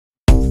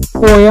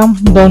Poem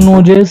The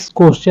Nose's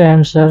question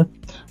answer.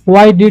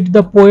 Why did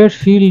the poet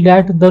feel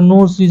that the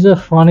nose is a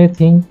funny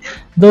thing?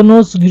 The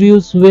nose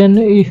grows when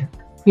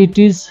it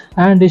is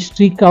and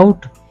stick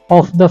out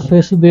of the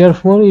face,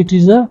 therefore it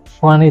is a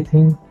funny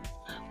thing.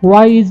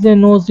 Why is the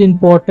nose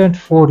important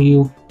for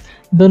you?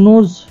 The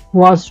nose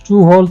was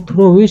two hole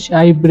through which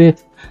I breathe,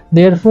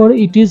 therefore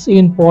it is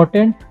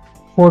important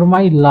for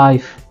my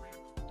life.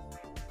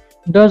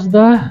 Does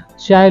the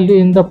child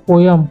in the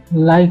poem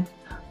like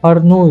her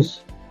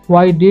nose?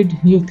 Why did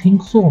you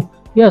think so?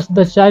 Yes,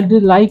 the child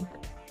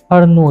liked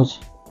her nose.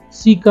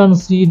 She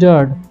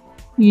considered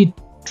it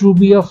to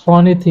be a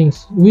funny thing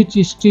which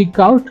stick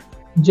out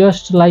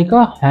just like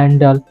a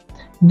handle.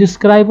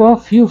 Describe a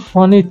few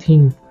funny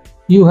things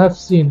you have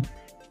seen.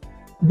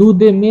 Do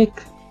they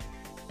make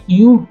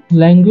you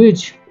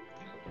language?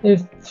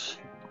 If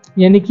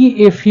यानी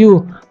कि a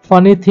few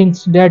funny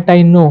things that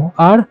I know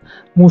are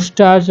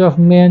mustache of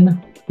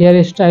men,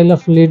 hairstyle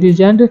of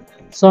ladies, and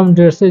some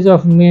dresses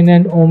of men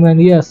and women.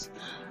 Yes,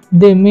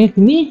 they make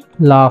me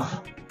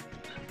laugh.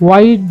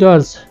 Why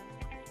does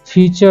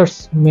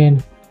features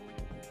mean?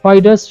 Why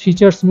does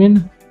features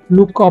mean?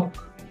 Look up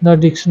the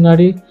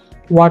dictionary.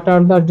 What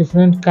are the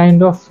different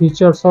kind of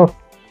features of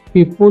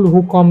people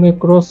who come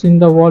across in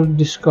the world?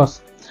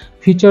 Discuss.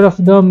 Feature of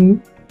the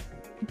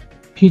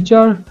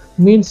Feature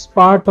means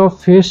part of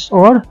face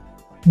or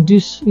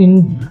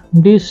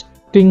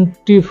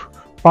distinctive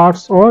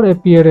parts or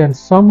appearance.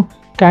 Some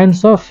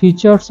kinds of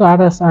features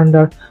are as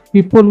under: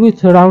 people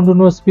with round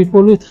nose,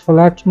 people with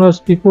flat nose,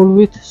 people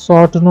with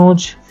short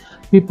nose,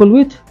 people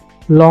with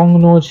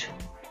long nose.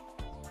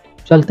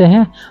 चलते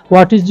हैं.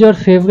 What is your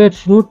favorite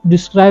fruit?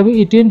 Describe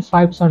it in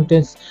 5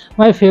 sentences.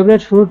 My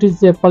favorite fruit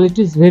is apple. It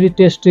is very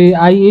tasty.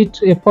 I eat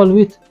apple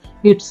with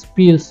its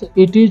peels.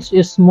 It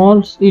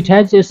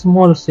has a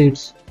small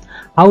seeds.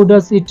 How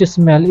does it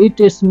smell?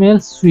 It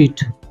smells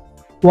sweet.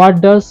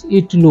 What does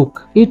it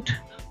look? It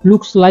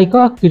looks like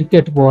a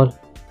cricket ball.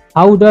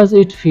 How does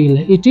it feel?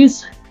 It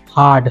is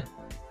hard.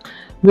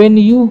 When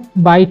you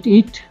bite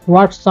it,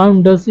 what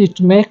sound does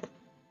it make?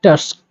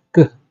 Tusk.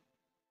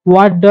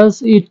 What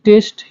does it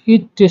taste?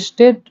 It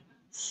tasted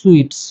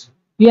sweets.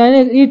 Yeah,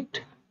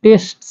 it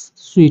tastes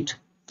sweet.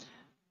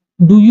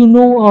 Do you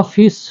know a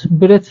fish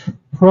breathes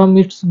from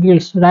its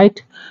gills?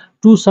 Write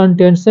 2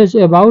 sentences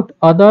about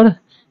other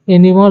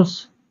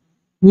animals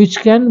which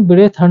can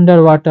breathe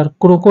underwater.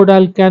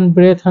 Crocodile can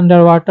breathe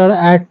underwater.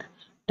 At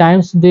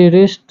times they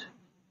rest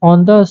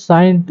on the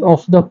side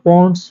of the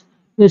ponds.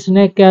 A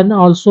snake can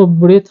also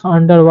breathe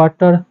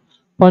underwater.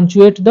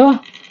 Punctuate the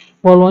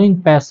following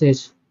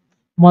passage.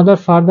 Mother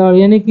father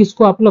यानी कि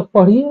इसको आप लोग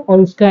पढ़िए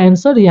और इसका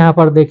answer यहाँ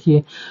पर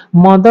देखिए.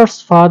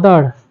 Mother's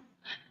father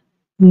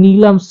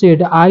Neelam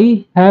said,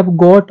 I have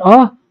got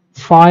a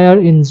fire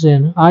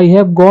engine. I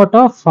have got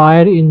a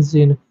fire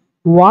engine.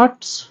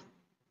 What's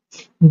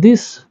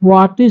this?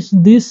 What is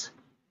this?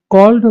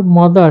 Called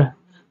mother,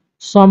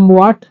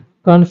 somewhat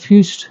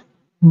confused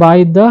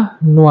by the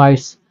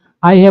noise.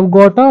 I have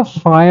got a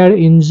fire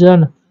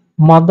engine.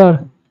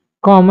 Mother,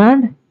 come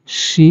and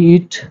see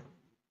it.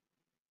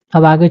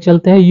 अब आगे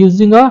चलते हैं.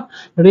 Using a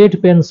red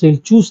pencil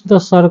choose the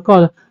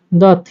circle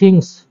the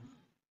things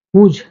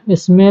whose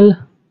smell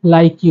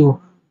like you.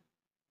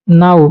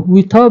 Now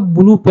with a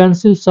blue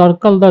pencil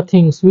circle the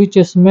things which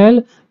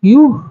smell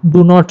you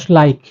do not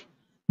like.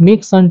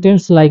 Make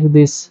sentence like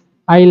this.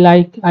 I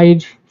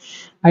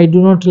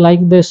do not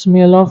like the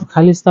smell of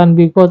Khalistan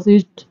because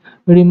it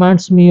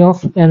reminds me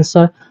of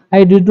answer.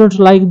 I did not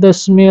like the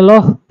smell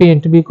of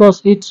paint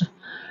because it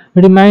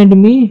remind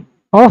me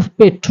of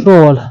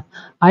petrol.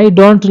 I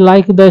don't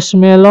like the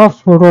smell of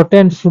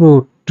rotten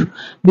fruit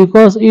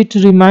because it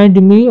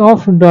remind me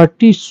of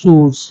dirty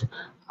shoes.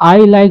 I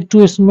like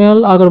to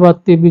smell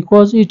agarbatti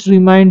because it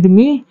remind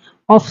me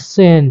of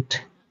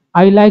scent.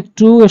 I like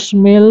to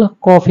smell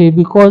coffee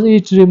because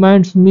it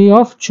reminds me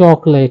of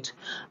chocolate.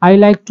 I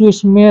like to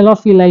smell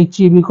of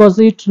elaichi because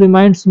it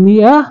reminds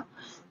me of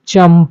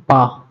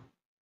champa.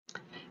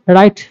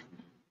 Write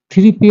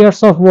 3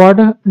 pairs of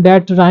words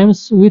that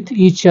rhymes with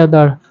each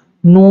other.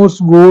 Nose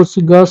goes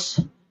gus,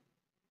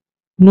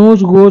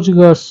 nose goes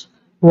gus,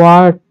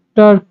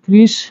 water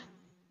Chris,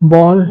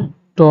 ball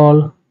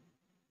tall.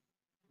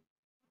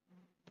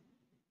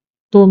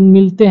 तो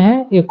मिलते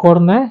हैं एक और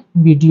नए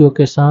video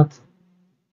के साथ.